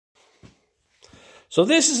So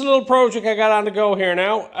this is a little project I got on the go here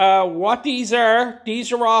now. What these are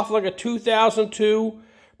off like a 2002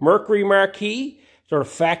 Mercury Marquis. They're a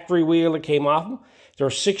factory wheel that came off them. They're a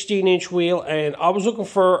 16-inch wheel, and I was looking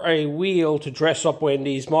for a wheel to dress up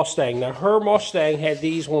Wendy's Mustang. Now, her Mustang had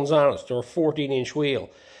these ones on it. They're a 14-inch wheel,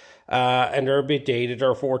 and they're a bit dated.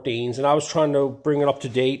 They're 14s, and I was trying to bring it up to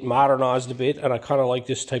date, modernize it a bit, and I kind of like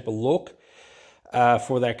this type of look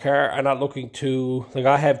for that car. I'm not looking to, like,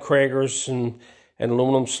 I have Kragers and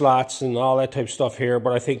aluminum slots and all that type of stuff here,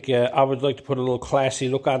 but I think I would like to put a little classy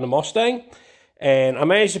look on the Mustang. And I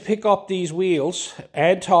managed to pick up these wheels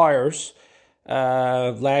and tires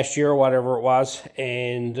last year or whatever it was,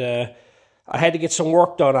 and I had to get some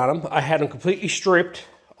work done on them. I had them completely stripped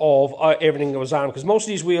of everything that was on them, because most of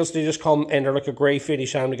these wheels, they just come and they're like a grey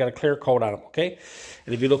finish on them. They got a clear coat on them, okay?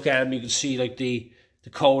 And if you look at them, you can see like the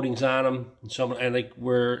coatings on them and like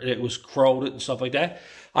where it was corroded and stuff like that.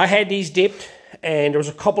 I had these dipped, and there was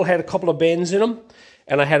had a couple of bends in them,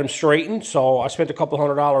 and I had them straightened. So I spent a couple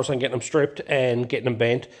 $100 on getting them stripped and getting them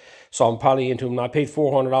bent. So I'm probably into them. I paid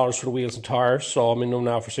 $400 for the wheels and tires, so I'm in them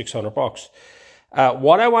now for $600.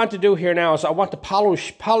 What I want to do here now is I want to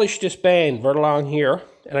polish this band right along here,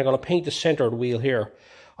 and I'm going to paint the center of the wheel here.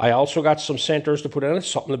 I also got some centers to put in it,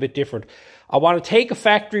 something a bit different. I want to take a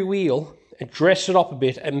factory wheel and dress it up a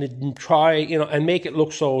bit and try, and make it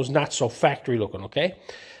look so it's not so factory looking, okay?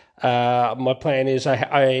 My plan is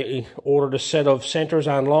I ordered a set of centers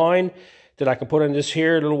online that I can put in this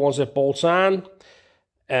here, little ones that bolts on,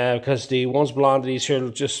 because the ones belong to these here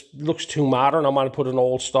just looks too modern. I want to put an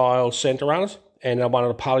old style center on it, and I wanted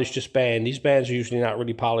to polish this band. These bands are usually not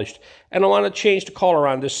really polished, and I want to change the color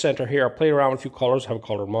on this center here. I played around with a few colors, have a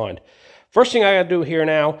color in mind. First thing I got to do here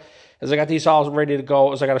now is I got these all ready to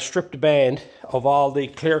go, is I got to strip the band of all the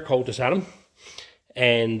clear coat that's on them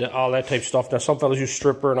and all that type of stuff. Now, some fellas use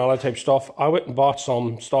stripper and all that type of stuff. I went and bought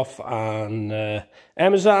some stuff on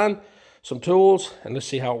Amazon, some tools, and let's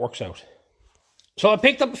see how it works out. So I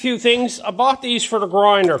picked up a few things. I bought these for the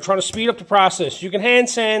grinder, trying to speed up the process. You can hand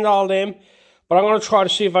sand all them, but I'm going to try to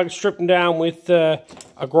see if I can strip them down with a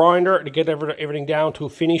grinder to get everything down to a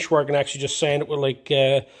finish where I can actually just sand it with like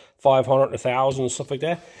 500 and 1,000 and stuff like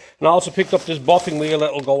that. And I also picked up this buffing wheel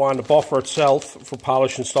that will go on the buffer itself for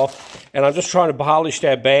polishing stuff. And I'm just trying to polish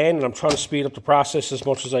that band, and I'm trying to speed up the process as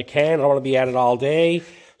much as I can. I don't want to be at it all day,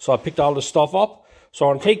 so I picked all this stuff up. So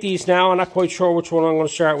I'm going to take these now. I'm not quite sure which one I'm going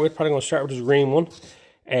to start with. Probably going to start with this green one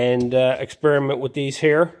and experiment with these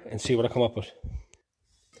here and see what I come up with.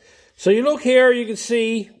 So you look here, you can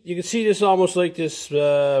see this almost like this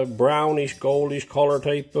brownish, goldish color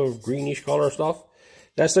type of greenish color stuff.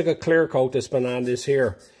 That's like a clear coat that's been on this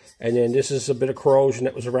here. And then this is a bit of corrosion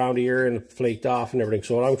that was around here and it flaked off and everything.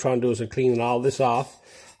 So what I'm trying to do is I'm cleaning all this off,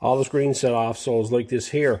 all this green set off, so it's like this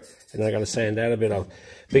here. And I got to sand that a bit out.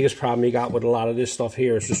 Biggest problem you got with a lot of this stuff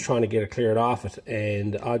here is just trying to get it cleared off it.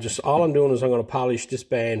 And all I'm doing is I'm going to polish this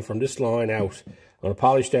band from this line out. I'm going to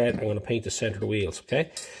polish that. I'm going to paint the center of the wheels,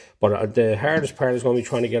 okay? But the hardest part is going to be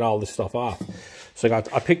trying to get all this stuff off. So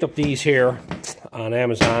I picked up these here on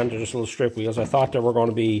Amazon. They're just little strip wheels. I thought they were going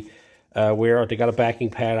to be wear. They got a backing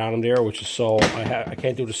pad on them there, which is so I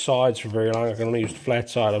can't do the sides for very long. I can only use the flat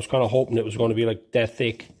side. I was kind of hoping it was going to be like that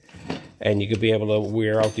thick, and you could be able to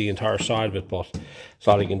wear out the entire side of it, but that's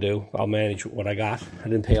all you can do. I'll manage what I got. I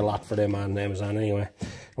didn't pay a lot for them on Amazon anyway.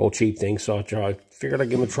 Old cheap things, so I figured I'd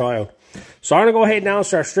give them a try out. So I'm going to go ahead now and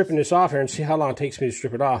start stripping this off here and see how long it takes me to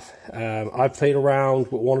strip it off. I played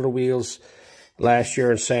around with one of the wheels last year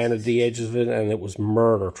and sanded the edges of it, and it was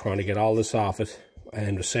murder trying to get all this off it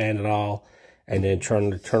and to sand it all and then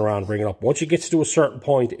turn around and bring it up. Once it gets to a certain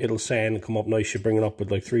point, it'll sand and come up nice. You bring it up with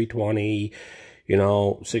like 320,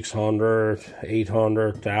 600,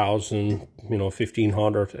 800, 1,000,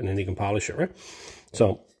 1,500, and then you can polish it, right?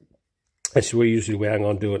 So that's usually the way I'm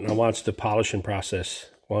going to do it. And I want the polishing process,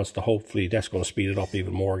 hopefully that's going to speed it up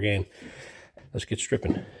even more again. Let's get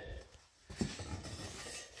stripping.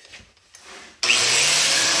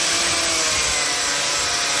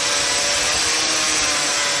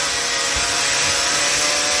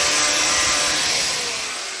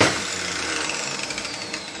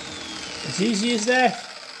 As easy as that.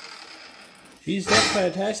 Jeez, that's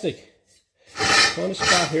fantastic. On the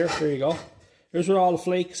spot here, there you go. Here's where all the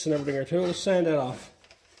flakes and everything are too. Let's sand that off.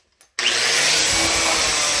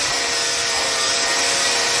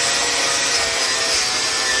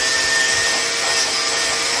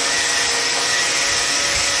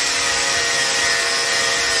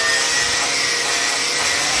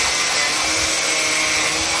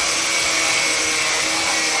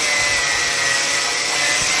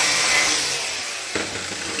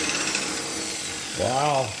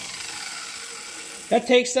 Wow. That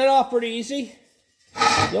takes that off pretty easy.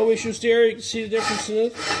 No issues there. You can see the difference in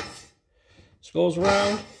it. This goes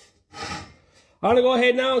around. I'm going to go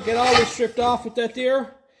ahead now and get all this stripped off with that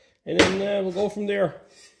there. And then we'll go from there.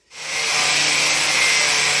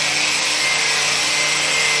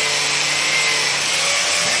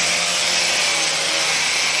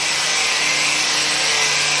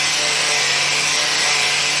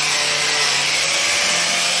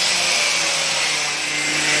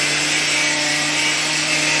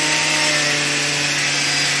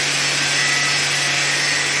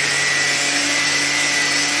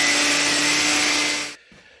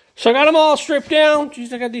 So I got them all stripped down.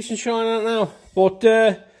 Jeez, I got decent shine on it now.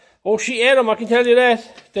 But, oh, she ate them, I can tell you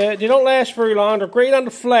that. They don't last very long. They're great on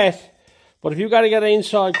the flat. But if you got to get the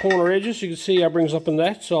inside corner edges, you can see it brings up in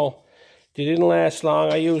that. So, they didn't last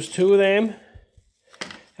long. I used 2 of them.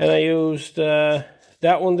 And I used that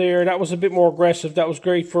one there. That was a bit more aggressive. That was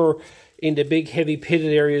great for in the big, heavy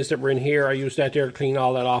pitted areas that were in here. I used that there to clean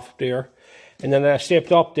all that off there. And then I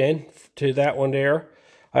stepped up then to that one there.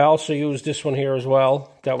 I also used this one here as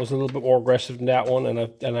well. That was a little bit more aggressive than that one,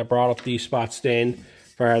 and I brought up these spots then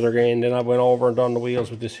farther again. Then I went over and done the wheels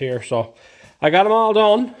with this here. So I got them all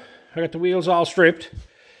done. I got the wheels all stripped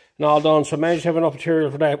and all done. So I managed to have enough material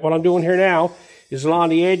for that. What I'm doing here now is along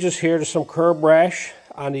the edges here, there's some curb rash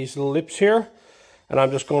on these little lips here, and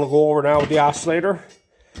I'm just going to go over now with the oscillator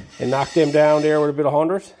and knock them down there with a bit of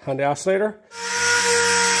 100 on the oscillator.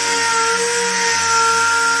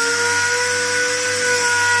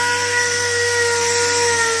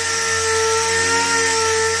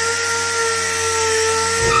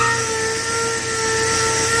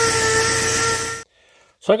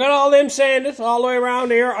 So I got all them sanded all the way around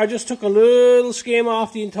there. I just took a little skim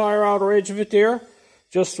off the entire outer edge of it there.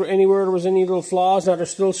 Just for anywhere there was any little flaws. Now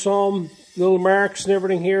there's still some little marks and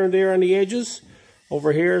everything here and there on the edges.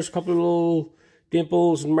 Over here there's a couple of little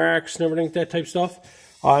dimples and marks and everything, that type of stuff.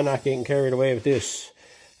 I'm not getting carried away with this.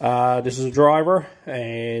 This is a driver,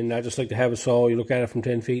 and I just like to have it so you look at it from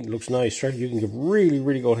 10 feet and it looks nice, right? You can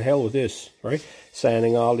really go to hell with this, right?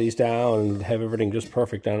 Sanding all these down and have everything just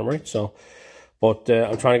perfect on them, right? So, but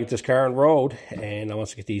I'm trying to get this car on the road, and I want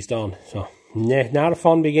to get these done. So, now the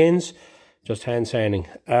fun begins. Just hand sanding.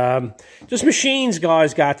 Just machines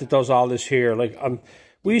guys got that does all this here. Like,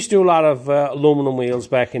 we used to do a lot of aluminum wheels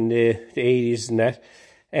back in the 80s and that.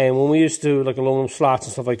 And when we used to do like aluminum slots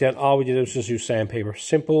and stuff like that, all we did was just use sandpaper.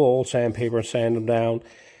 Simple old sandpaper, sand them down.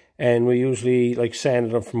 And we usually like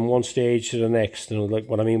sanded them from one stage to the next. And like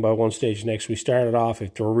what I mean by one stage to the next, we started off,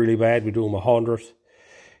 if they were really bad, we do them 100,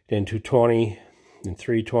 then 220, then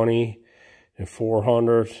 320, then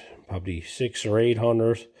 400, probably 600 or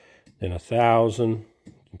 800, then 1,000,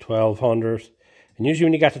 1,200. And usually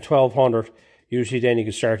when you got to 1,200, usually then you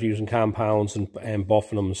can start using compounds and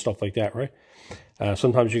buffing them and stuff like that, right?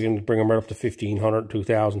 Sometimes you can bring them right up to 1,500,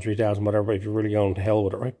 2,000, 3,000, whatever, if you're really going to hell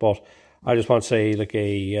with it, right? But I just want to say like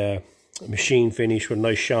a machine finish with a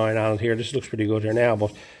nice shine on it here. This looks pretty good here now,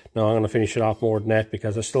 but no, I'm going to finish it off more than that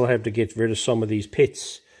because I still have to get rid of some of these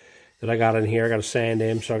pits that I got in here. I got to sand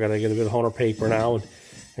them, so I got to get a bit of hunter paper now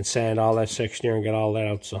and sand all that section here and get all that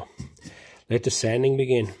out. So let the sanding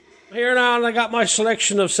begin. Here now, I got my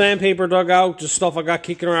selection of sandpaper dug out. The stuff I got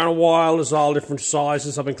kicking around a while. It's all different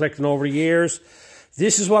sizes I've been collecting over the years.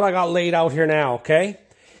 This is what I got laid out here now, okay?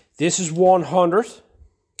 This is 100,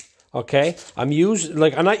 okay? I'm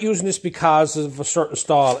not using this because of a certain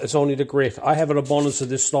style. It's only the grit. I have an abundance of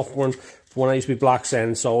this stuff when I used to be block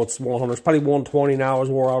sanding, so it's 100. It's probably 120 now. It's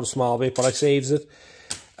wore out a small bit, but I saves it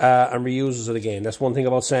and reuses it again. That's one thing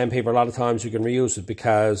about sandpaper. A lot of times you can reuse it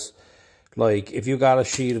because, like, if you got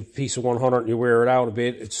a piece of 100 and you wear it out a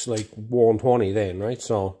bit, it's like 120 then, right?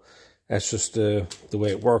 So that's just the way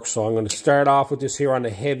it works. So I'm going to start off with this here on the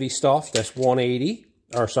heavy stuff. That's 180.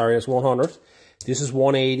 Or sorry, that's 100. This is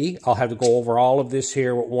 180. I'll have to go over all of this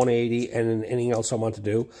here with 180 and then anything else I want to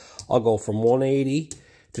do. I'll go from 180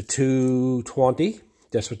 to 220.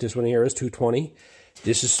 That's what this one here is, 220.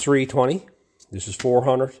 This is 320. This is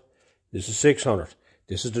 400. This is 600.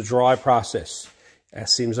 This is the dry process. That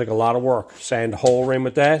seems like a lot of work. Sand the whole rim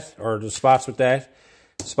with that, or the spots with that,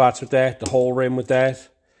 spots with that, the whole rim with that,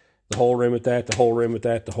 the whole rim with that, the whole rim with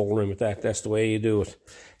that, the whole rim with that. That's the way you do it.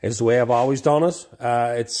 It's the way I've always done it.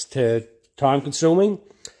 It's time consuming,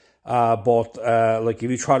 but like if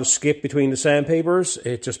you try to skip between the sandpapers,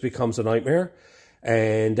 it just becomes a nightmare.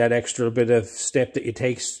 And that extra bit of step that it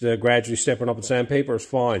takes to gradually stepping up in sandpaper is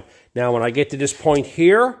fine. Now, when I get to this point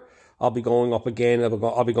here, I'll be going up again.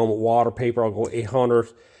 I'll be going with water paper. I'll go 800,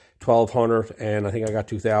 1,200, and I think I got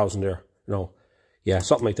 2,000 there. No, yeah,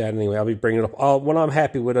 something like that anyway. I'll be bringing it up. When I'm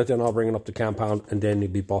happy with it, then I'll bring it up to compound, and then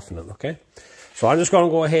you'll be buffing it, okay? So I'm just going to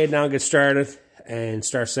go ahead now and get started and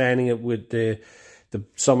start sanding it with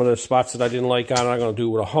some of the spots that I didn't like on it. I'm going to do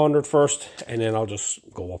it with 100 first, and then I'll just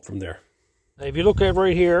go up from there. Now, if you look at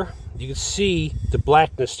right here, you can see the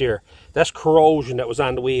blackness there. That's corrosion that was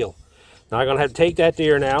on the wheel. Now I'm going to have to take that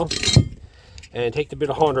there now and take the bit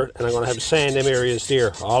of 100, and I'm going to have to sand them areas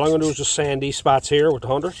there. All I'm going to do is just sand these spots here with the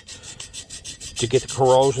 100 to get the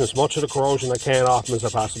corrosion, as much of the corrosion I can off them as I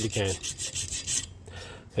possibly can.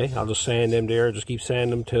 Okay, I'll just sand them there, just keep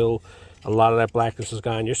sanding them till a lot of that blackness is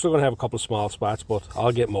gone. You're still going to have a couple of small spots, but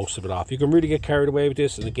I'll get most of it off. You can really get carried away with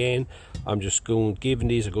this, and again, I'm just giving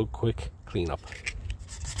these a good quick clean up.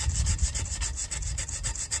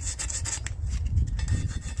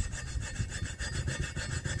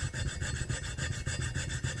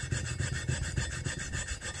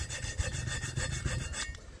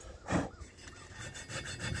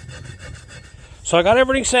 So I got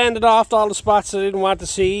everything sanded off, all the spots I didn't want to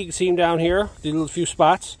see. You can see them down here, the little few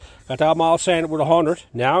spots. Got them all sanded with 100.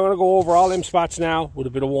 Now I'm going to go over all them spots now with a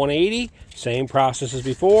bit of 180. Same process as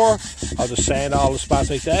before. I'll just sand all the spots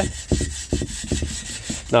like that.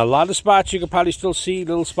 Now a lot of the spots you can probably still see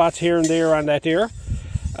little spots here and there on that there.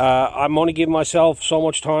 I'm only giving myself so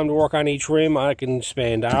much time to work on each rim. I can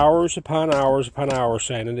spend hours upon hours upon hours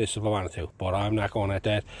sanding this if I wanted to, but I'm not going at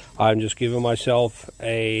that. I'm just giving myself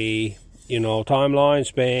a timeline,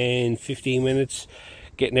 spend 15 minutes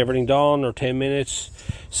getting everything done, or 10 minutes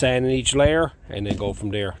sanding each layer, and then go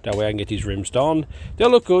from there. That way I can get these rims done. They'll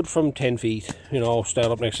look good from 10 feet, stand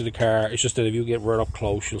up next to the car. It's just that if you get right up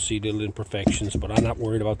close, you'll see little imperfections, but I'm not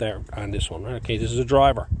worried about that on this one. Okay, this is a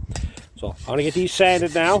driver. So I'm going to get these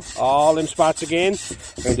sanded now, all them spots again.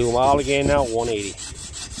 I'm going to do them all again now, 180.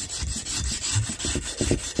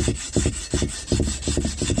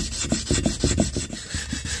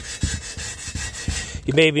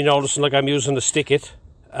 You may be noticing like I'm using the stick it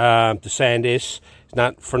to sand this. It's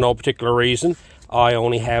not for no particular reason. I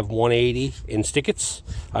only have 180 in stickets.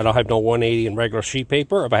 I don't have no 180 in regular sheet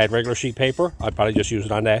paper. If I had regular sheet paper, I'd probably just use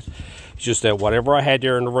it on that. It's just that whatever I had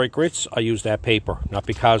there in the right grits, I use that paper. Not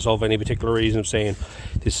because of any particular reason of saying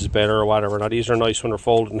this is better or whatever. Now these are nice when they're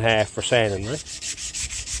folded in half for sanding, right?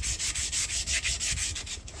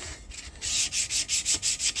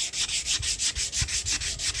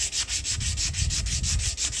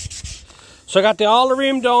 So I got all the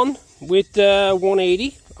rim done with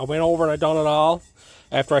 180. I went over and I done it all.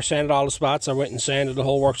 After I sanded all the spots, I went and sanded the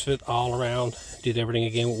whole works fit all around. Did everything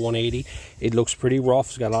again with 180. It looks pretty rough.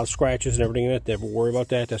 It's got a lot of scratches and everything in it. Never worry about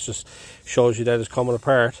that. That just shows you that it's coming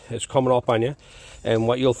apart. It's coming up on you. And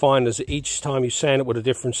what you'll find is each time you sand it with a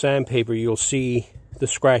different sandpaper, you'll see the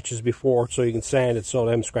scratches before, so you can sand it so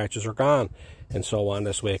them scratches are gone. And so on.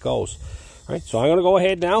 That's the way it goes. All right, so I'm going to go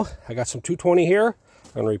ahead now. I got some 220 here.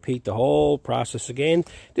 I'm going to repeat the whole process again.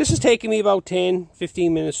 This is taking me about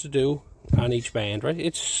 10-15 minutes to do on each band, right?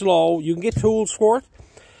 It's slow. You can get tools for it,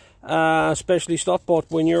 especially stuff,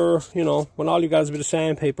 but when you're, when all you got is a bit of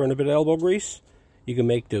sandpaper and a bit of elbow grease, you can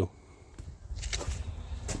make do.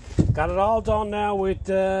 Got it all done now with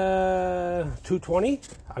 220.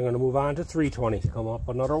 I'm going to move on to 320. Come up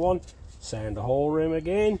another one, sand the whole rim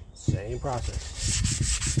again, same process.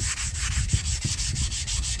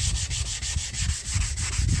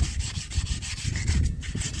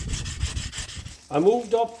 I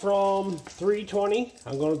moved up from 320.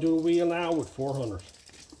 I'm going to do a wheel now with 400.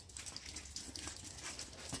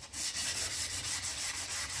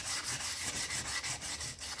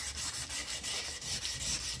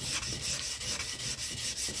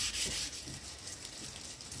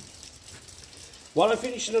 While I'm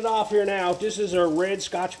finishing it off here now, this is a red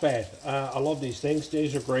Scotch pad. I love these things.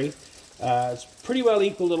 These are great. It's pretty well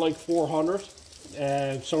equal to like 400.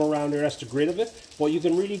 Somewhere around there, that's the grit of it. But you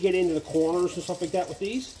can really get into the corners and stuff like that with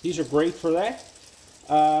these. These are great for that.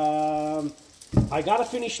 I got to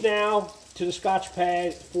finish now to the Scotch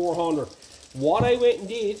pad 400. What I went and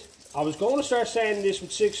did, I was going to start sanding this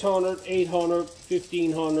with 600, 800,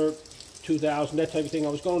 1500, 2000, that type of thing. I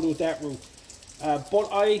was going to do it that route.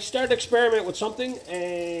 But I started experimenting with something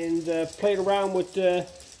and played around with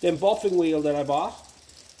them buffing wheel that I bought.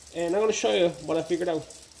 And I'm going to show you what I figured out.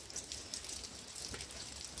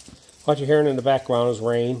 What you're hearing in the background is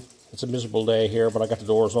rain. It's a miserable day here, but I got the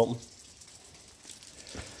doors open.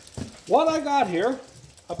 What I got here,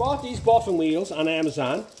 I bought these buffing wheels on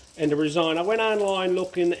Amazon, and the design. I went online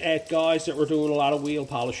looking at guys that were doing a lot of wheel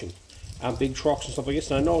polishing on big trucks and stuff like this,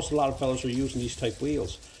 and I noticed a lot of fellas were using these type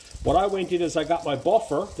wheels. What I went in is I got my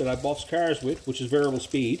buffer that I buffs cars with, which is variable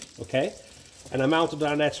speed, okay? And I mounted it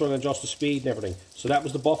on that so I can adjust the speed and everything. So that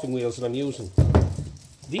was the buffing wheels that I'm using.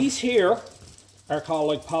 These here are called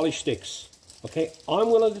like polish sticks. Okay,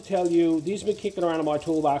 I'm willing to tell you, these have been kicking around in my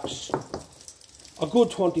toolbox a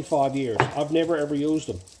good 25 years. I've never ever used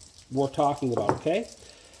them. Worth talking about, okay?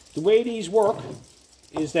 The way these work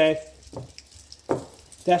is that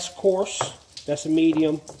that's coarse, that's a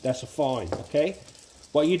medium, that's a fine, okay?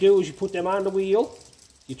 What you do is you put them on the wheel,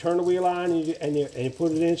 you turn the wheel on and you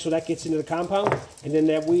put it in so that gets into the compound, and then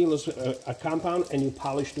that wheel is a compound and you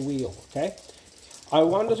polish the wheel, okay? I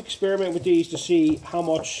wanted to experiment with these to see how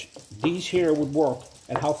much these here would work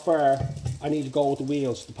and how far I need to go with the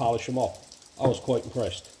wheels to polish them up. I was quite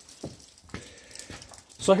impressed.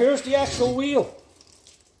 So here's the actual wheel.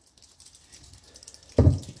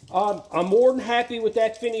 I'm more than happy with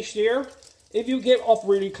that finish there. If you get up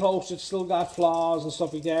really close, it's still got flaws and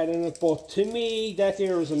stuff like that in it, but to me, that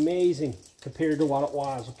there is amazing compared to what it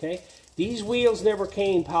was, okay? These wheels never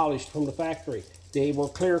came polished from the factory. They were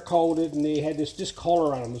clear coated and they had this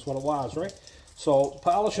color on them is what it was, right? So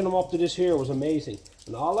polishing them up to this here was amazing.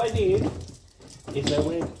 And all I did is I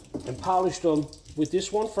went and polished them with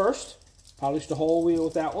this one first. Polished the whole wheel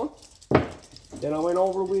with that one. Then I went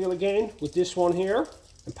over the wheel again with this one here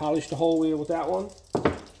and polished the whole wheel with that one.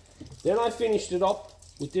 Then I finished it up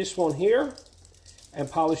with this one here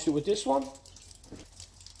and polished it with this one.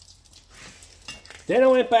 Then I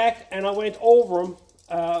went back and I went over them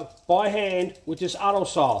by hand with this auto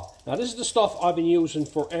saw. Now this is the stuff I've been using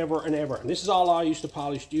forever and ever, and this is all I used to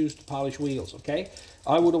polish wheels, okay?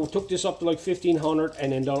 I would have took this up to like 1500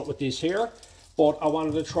 and then done it with this here, but I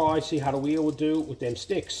wanted to try, see how the wheel would do with them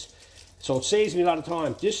sticks. So it saves me a lot of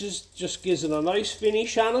time. This is just gives it a nice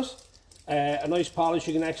finish on it, a nice polish.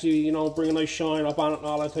 You can actually, you know, bring a nice shine up on it and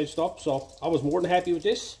all that type of stuff. So I was more than happy with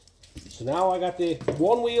this. So now I got the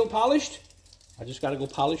one wheel polished. I just got to go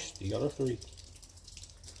polish the other three.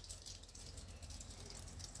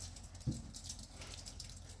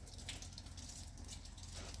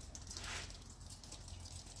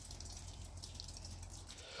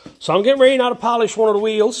 So I'm getting ready now to polish one of the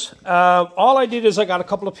wheels. All I did is I got a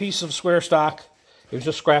couple of pieces of square stock. It was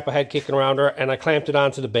just scrap I had kicking around there, and I clamped it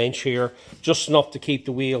onto the bench here, just enough to keep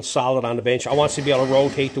the wheel solid on the bench. I want to be able to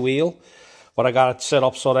rotate the wheel, but I got it set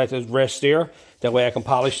up so that it rests there. That way I can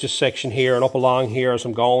polish this section here and up along here as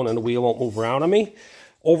I'm going, and the wheel won't move around on me.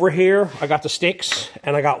 Over here, I got the sticks,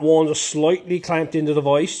 and I got one just slightly clamped into the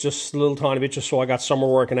vise, just a little tiny bit, just so I got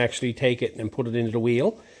somewhere where I can actually take it and put it into the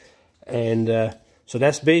wheel. And so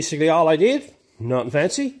that's basically all I did. Nothing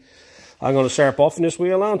fancy. I'm going to start buffing this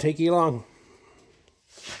wheel now and take you along.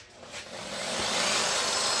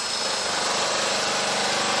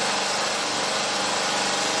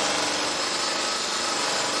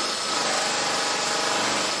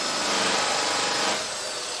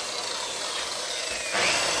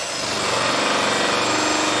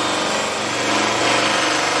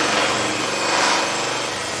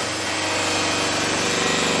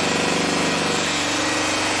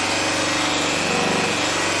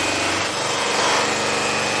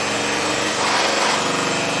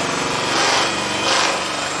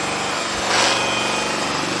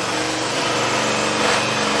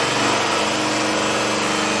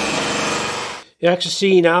 You actually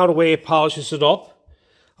see now the way it polishes it up.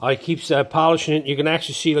 I keep polishing it. You can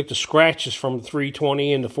actually see like the scratches from the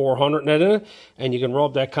 320 and the 400 in it, and you can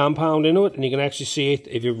rub that compound into it, and you can actually see it.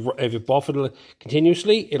 If you buff it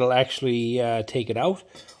continuously, it'll actually take it out.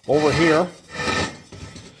 Over here,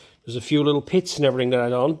 there's a few little pits and everything that I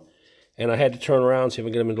done, and I had to turn around and see if I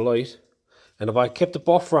can get them in the light. And if I kept the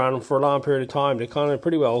buffer on them for a long period of time, they kind of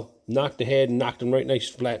pretty well knocked the head and knocked them right nice,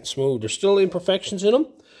 flat, and smooth. There's still imperfections in them,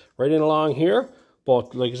 right in along here,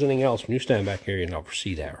 but like anything else, when you stand back here, you never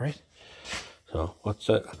see that, right? So what's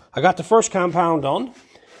that? I got the first compound done,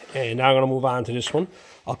 and now I'm going to move on to this one.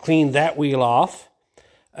 I'll clean that wheel off.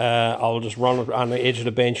 I'll just run it on the edge of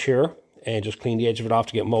the bench here and just clean the edge of it off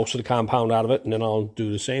to get most of the compound out of it, and then I'll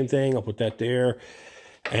do the same thing. I'll put that there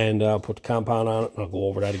and put the compound on it, and I'll go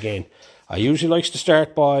over that again. I usually like to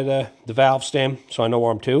start by the valve stem, so I know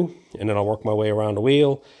where I'm to, and then I'll work my way around the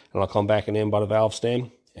wheel, and I'll come back and in by the valve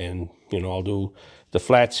stem, and you know, I'll do the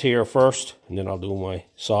flats here first, and then I'll do my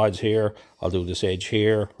sides here. I'll do this edge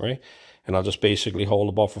here, right? And I'll just basically hold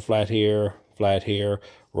the buffer flat here,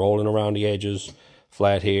 rolling around the edges,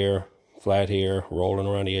 flat here, rolling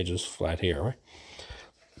around the edges, flat here, right?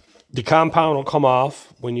 The compound will come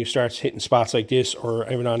off when you start hitting spots like this, or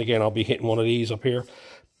every now and again I'll be hitting one of these up here.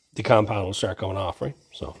 The compound will start coming off, right?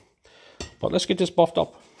 So, but let's get this buffed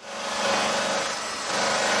up.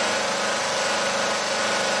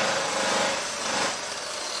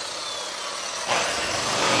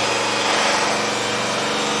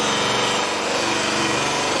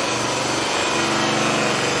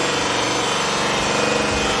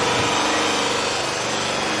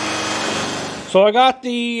 So I got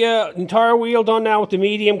the entire wheel done now with the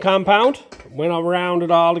medium compound. Went around it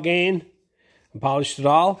all again and polished it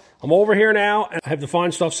all. I'm over here now and I have the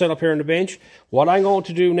fine stuff set up here on the bench. What I'm going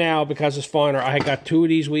to do now, because it's finer, I got 2 of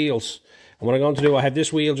these wheels. And what I'm going to do, I have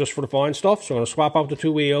this wheel just for the fine stuff. So I'm going to swap out the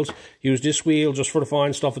 2 wheels, use this wheel just for the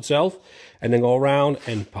fine stuff itself, and then go around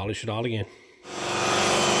and polish it all again.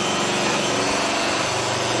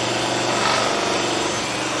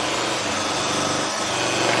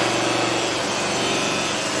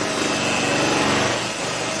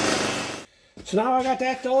 So now I got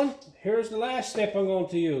that done. Here's the last step I'm going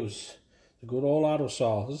to use. The good old auto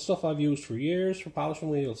saw. This is stuff I've used for years for polishing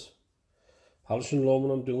wheels. Polishing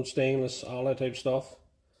aluminum, doing stainless, all that type of stuff.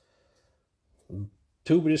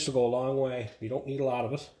 Tube of this will go a long way. You don't need a lot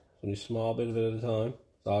of it. Only a small bit of it at a time.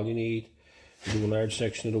 That's all you need to do a large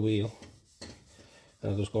section of the wheel.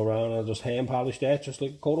 And I'll just go around and I'll just hand polish that just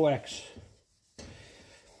like a coat of wax.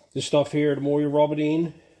 This stuff here, the more you rub it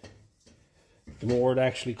in, the more it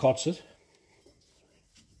actually cuts it.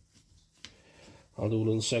 I'll do a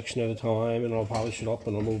little section at a time and I'll polish it up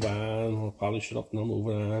and I'll move on. I'll polish it up and I'll move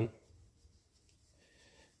it on.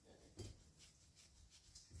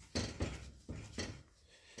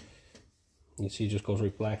 You see it just goes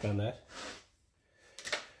right black on that.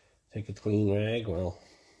 Take a clean rag, well,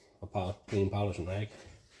 a clean polishing rag.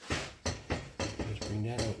 Just bring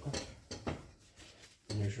that out.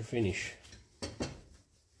 And there's your finish.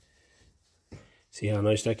 See how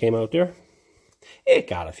nice that came out there? It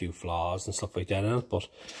got a few flaws and stuff like that in it, but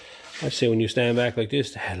I say when you stand back like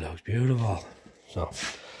this, that looks beautiful. So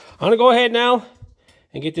I'm going to go ahead now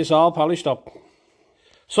and get this all polished up.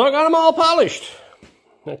 So I got them all polished.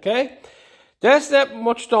 Okay, that's that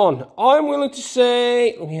much done. I'm willing to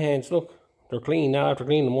say, look at your hands, look, they're clean now after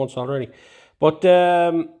cleaning them once already. But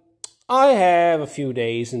I have a few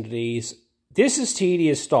days into these. This is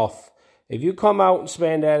tedious stuff. If you come out and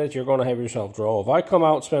spend at it, you're going to have yourself drove. I come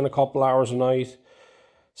out and spend a couple hours a night,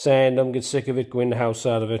 sand them, get sick of it, go in the house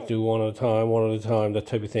out of it, do one at a time, that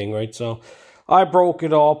type of thing, right? So I broke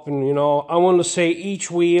it up and, you know, I want to say each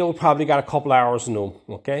wheel probably got a couple hours in them,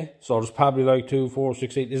 okay? So there's probably like 2, 4,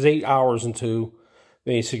 6, 8, there's 8 hours into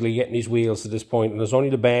basically getting these wheels to this point, and there's only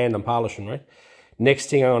the band I'm polishing, right? Next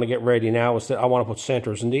thing I'm going to get ready now is that I want to put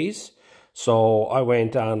centers in these. So I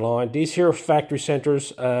went online. These here factory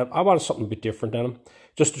centers, I wanted something a bit different than them,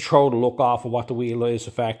 just to throw the look off of what the wheel is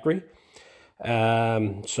a factory.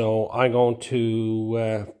 So I'm going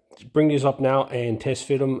to bring these up now and test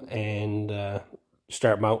fit them and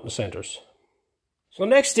start mounting the centers. So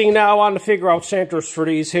next thing now, I want to figure out centers for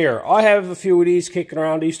these here. I have a few of these kicking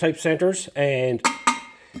around, these type centers, and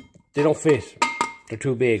they don't fit. They're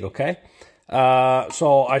too big, okay?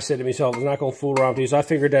 So I said to myself, I'm not going to fool around with these. I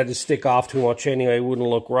figured that it'd stick off too much anyway, it wouldn't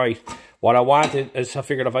look right. What I wanted is, I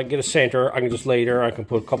figured if I can get a center, I can just lay there, I can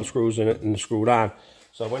put a couple screws in it and screw it on.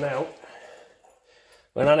 So I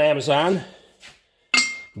went on Amazon,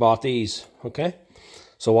 bought these, okay?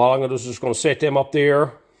 So all I'm going to do is just going to set them up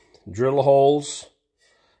there, drill the holes,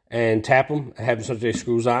 and tap them, have them so that they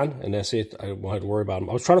screws on, and that's it. I don't have to worry about them.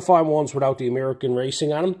 I was trying to find ones without the American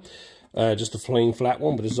racing on them, just a plain flat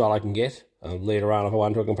one, but this is all I can get. Later on, if I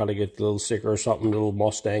want to, I can probably get a little sticker or something, a little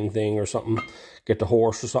Mustang thing or something, get the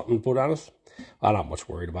horse or something to put on it. I'm not much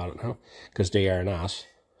worried about it now, because they are not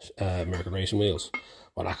American racing wheels.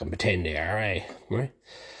 But I can pretend they are, eh? Right?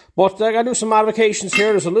 But I got to do some modifications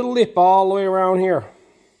here. There's a little lip all the way around here.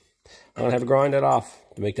 I'm going to have to grind that off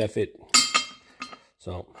to make that fit.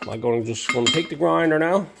 So I'm just going to take the grinder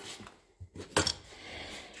now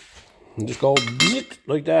and just go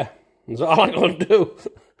like that. That's all I'm going to do.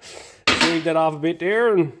 Shave that off a bit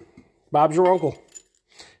there, and Bob's your uncle.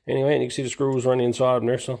 Anyway, and you can see the screws running inside of them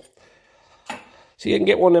there, so see, I can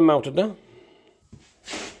get one of them mounted now.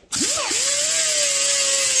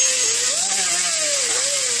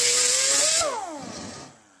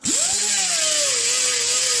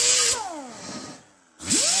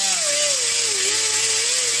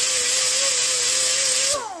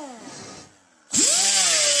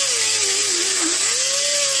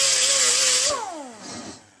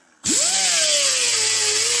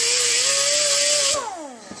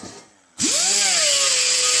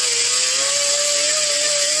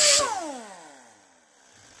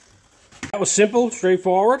 That was simple,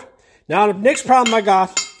 straightforward. Now the next problem I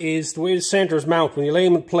got is the way the centers mount. When you lay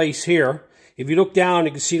them in place here, if you look down,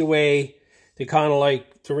 you can see the way they kind of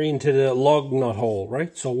like they're into the lug nut hole,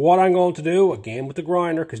 right? So what I'm going to do, again with the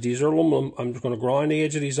grinder, because these are aluminum, I'm just going to grind the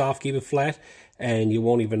edge of these off, keep it flat, and you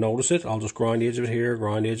won't even notice it. I'll just grind the edge of it here,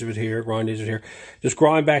 grind the edge of it here, grind the edge of it here. Just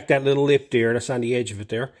grind back that little lip there, that's on the edge of it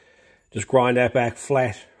there. Just grind that back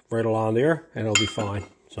flat right along there, and it'll be fine.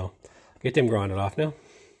 So Get them grinded off now.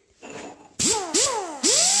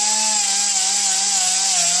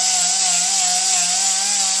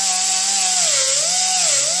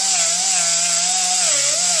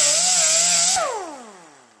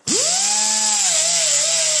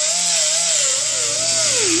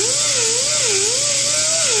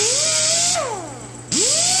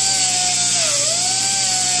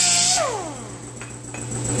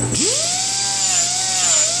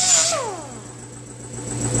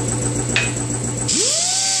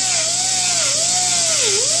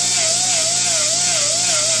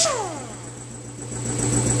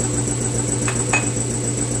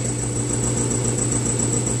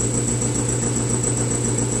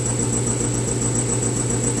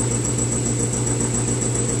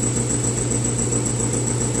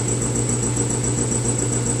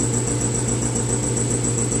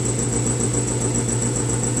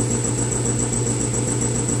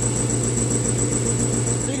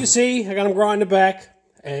 See, I got them grinding back,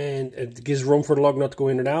 and it gives room for the lug nut to go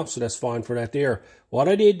in and out, so that's fine for that there. What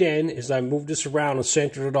I did then is I moved this around and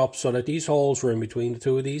centered it up so that these holes were in between the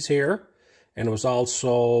two of these here, and it was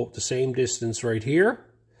also the same distance right here,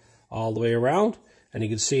 all the way around, and you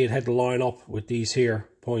can see it had to line up with these here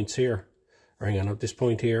points here. Hang on, this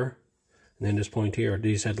point here, and then this point here.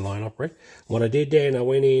 These had to line up, right? What I did then, I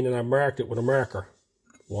went in and I marked it with a marker,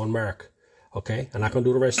 one mark. Okay, I'm not going to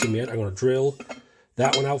do the rest of them yet. I'm going to drill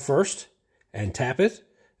that one out first and tap it,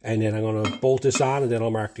 and then I'm going to bolt this on, and then I'll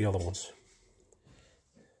mark the other ones.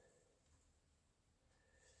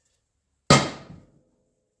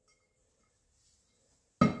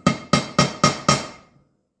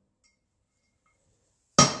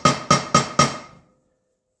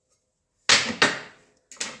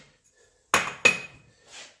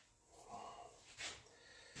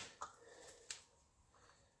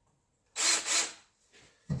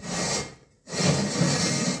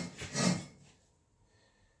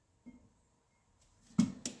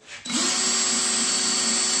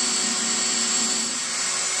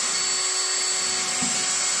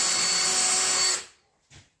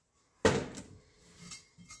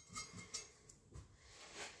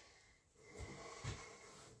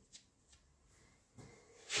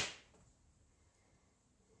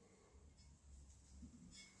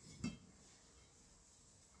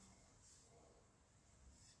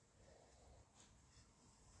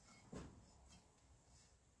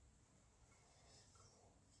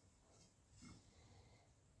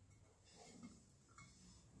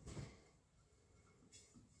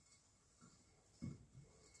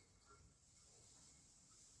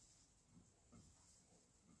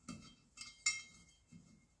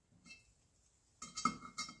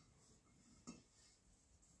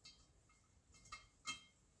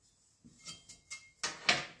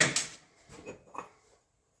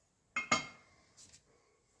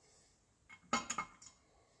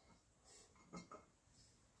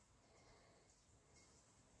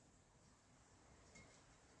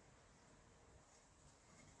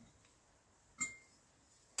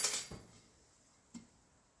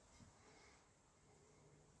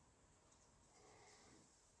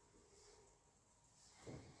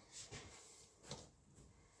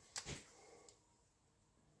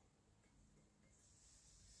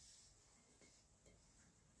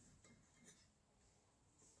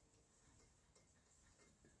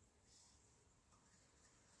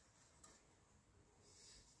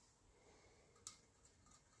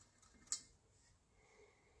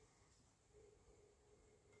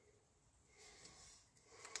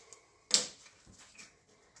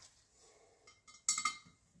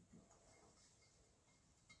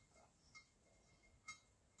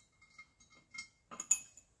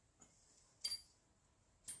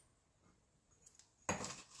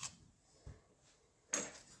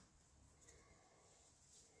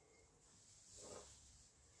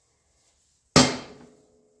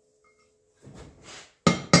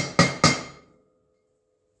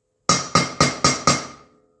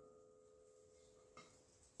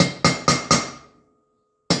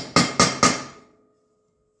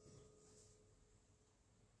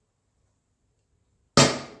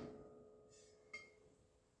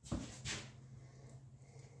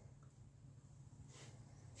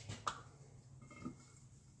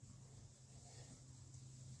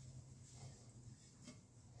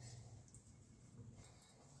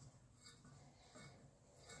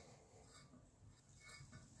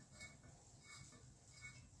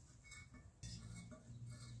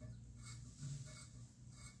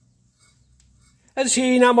 As you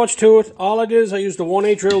see, not much to it. All I did is I used the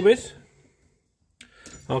 1/8 drill bit.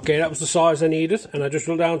 Okay, that was the size I needed, and I just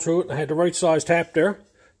drilled down through it. I had the right size tap there.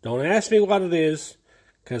 Don't ask me what it is,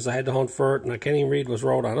 because I had to hunt for it, and I can't even read what's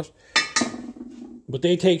wrote on it. But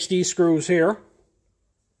they takes these screws here,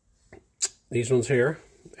 these ones here,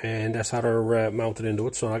 and that's how they're mounted into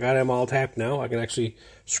it. So I got them all tapped now. I can actually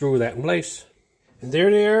screw that in place. And there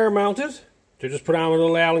they are mounted. They're just put on with a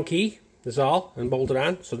little Allen key, that's all, and bolted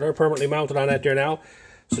on. So they're permanently mounted on that there now.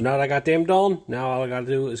 So now that I got them done, now all I got to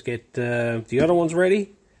do is get the other ones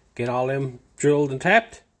ready, get all them drilled and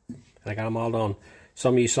tapped, and I got them all done.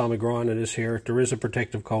 Some of you saw me grinding this here. There is a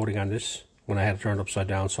protective coating on this when I had it turned upside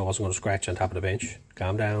down, so I wasn't going to scratch on top of the bench.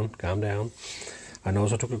 Calm down, calm down. I know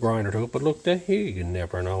I took a grinder to it, but look, you can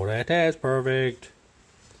never know that. That's perfect.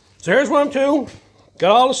 So here's what I'm doing.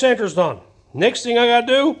 Got all the centers done. Next thing I got to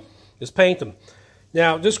do is paint them.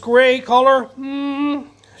 Now, this gray color,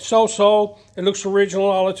 so-so. It looks original,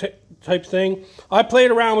 all the type thing. I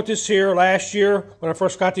played around with this here last year when I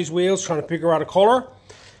first got these wheels, trying to figure out a color.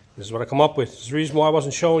 This is what I come up with. This is the reason why I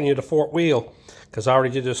wasn't showing you the fourth wheel, because I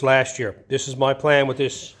already did this last year. This is my plan with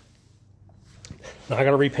this. Now I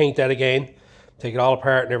got to repaint that again, take it all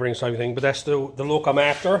apart and everything, so everything. But that's the look I'm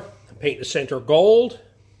after. Paint the center gold.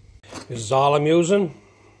 This is all I'm using.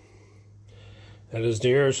 That is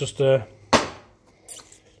there. It's just an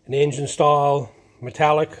engine style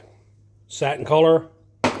metallic satin color.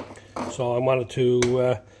 So I wanted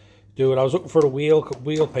to do it. I was looking for the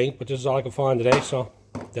wheel paint, but this is all I could find today, so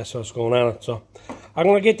that's what's going on. So I'm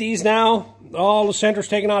going to get these now, all the centers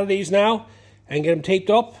taken out of these now, and get them taped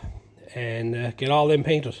up and get all them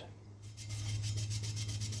painted.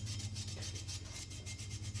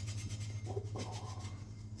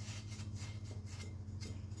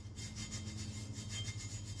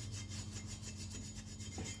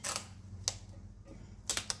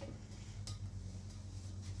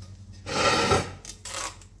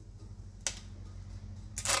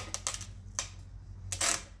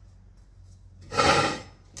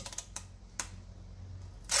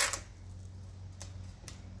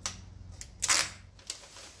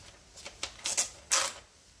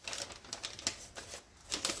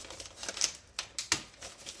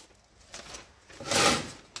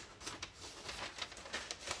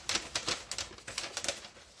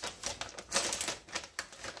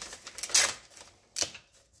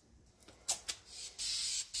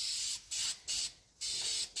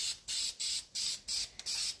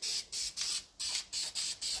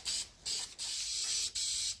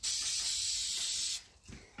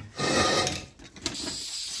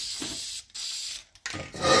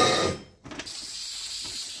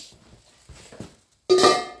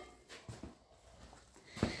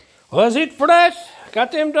 Well, that's it for that.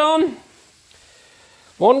 Got them done.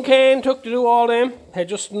 One can took to do all them. Had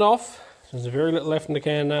just enough. There's very little left in the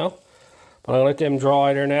can now. But I'll let them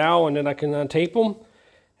dry there now, and then I can tape them.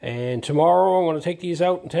 And tomorrow I'm going to take these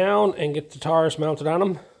out in town and get the tires mounted on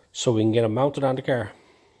them, so we can get them mounted on the car.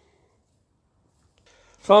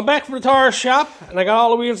 So I'm back from the tire shop, and I got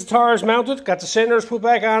all the wheels of the tires mounted. Got the centers put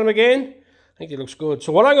back on them again. I think it looks good.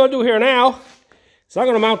 So what I'm going to do here now is I'm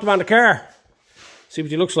going to mount them on the car. See what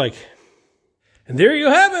it looks like. And there you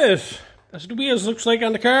have it. That's what the wheels looks like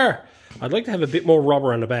on the car. I'd like to have a bit more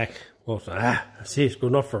rubber on the back. Well, see, it's good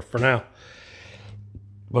enough for now.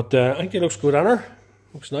 But I think it looks good on her.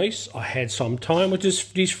 Looks nice. I had some time with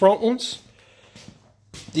these front ones.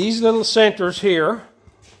 These little centers here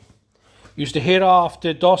used to hit off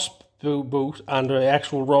the dust boot on the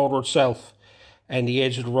actual rotor itself and the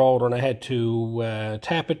edge of the rotor, and I had to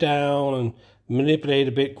tap it down and manipulate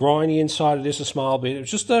a bit, grind the inside of this a small bit. It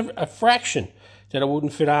was just a fraction that I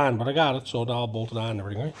wouldn't fit on, but I got it, so it all bolted on and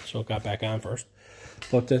everything, right? So it got back on first.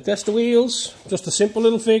 But that's the wheels, just a simple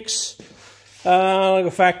little fix. Like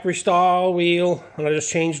a factory style wheel, and I just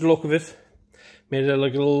changed the look of it. Made it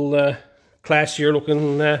like a little classier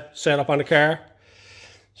looking setup on the car.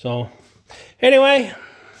 So, anyway,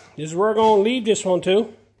 this is where we're going to leave this one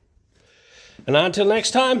to. And until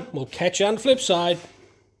next time, we'll catch you on the flip side.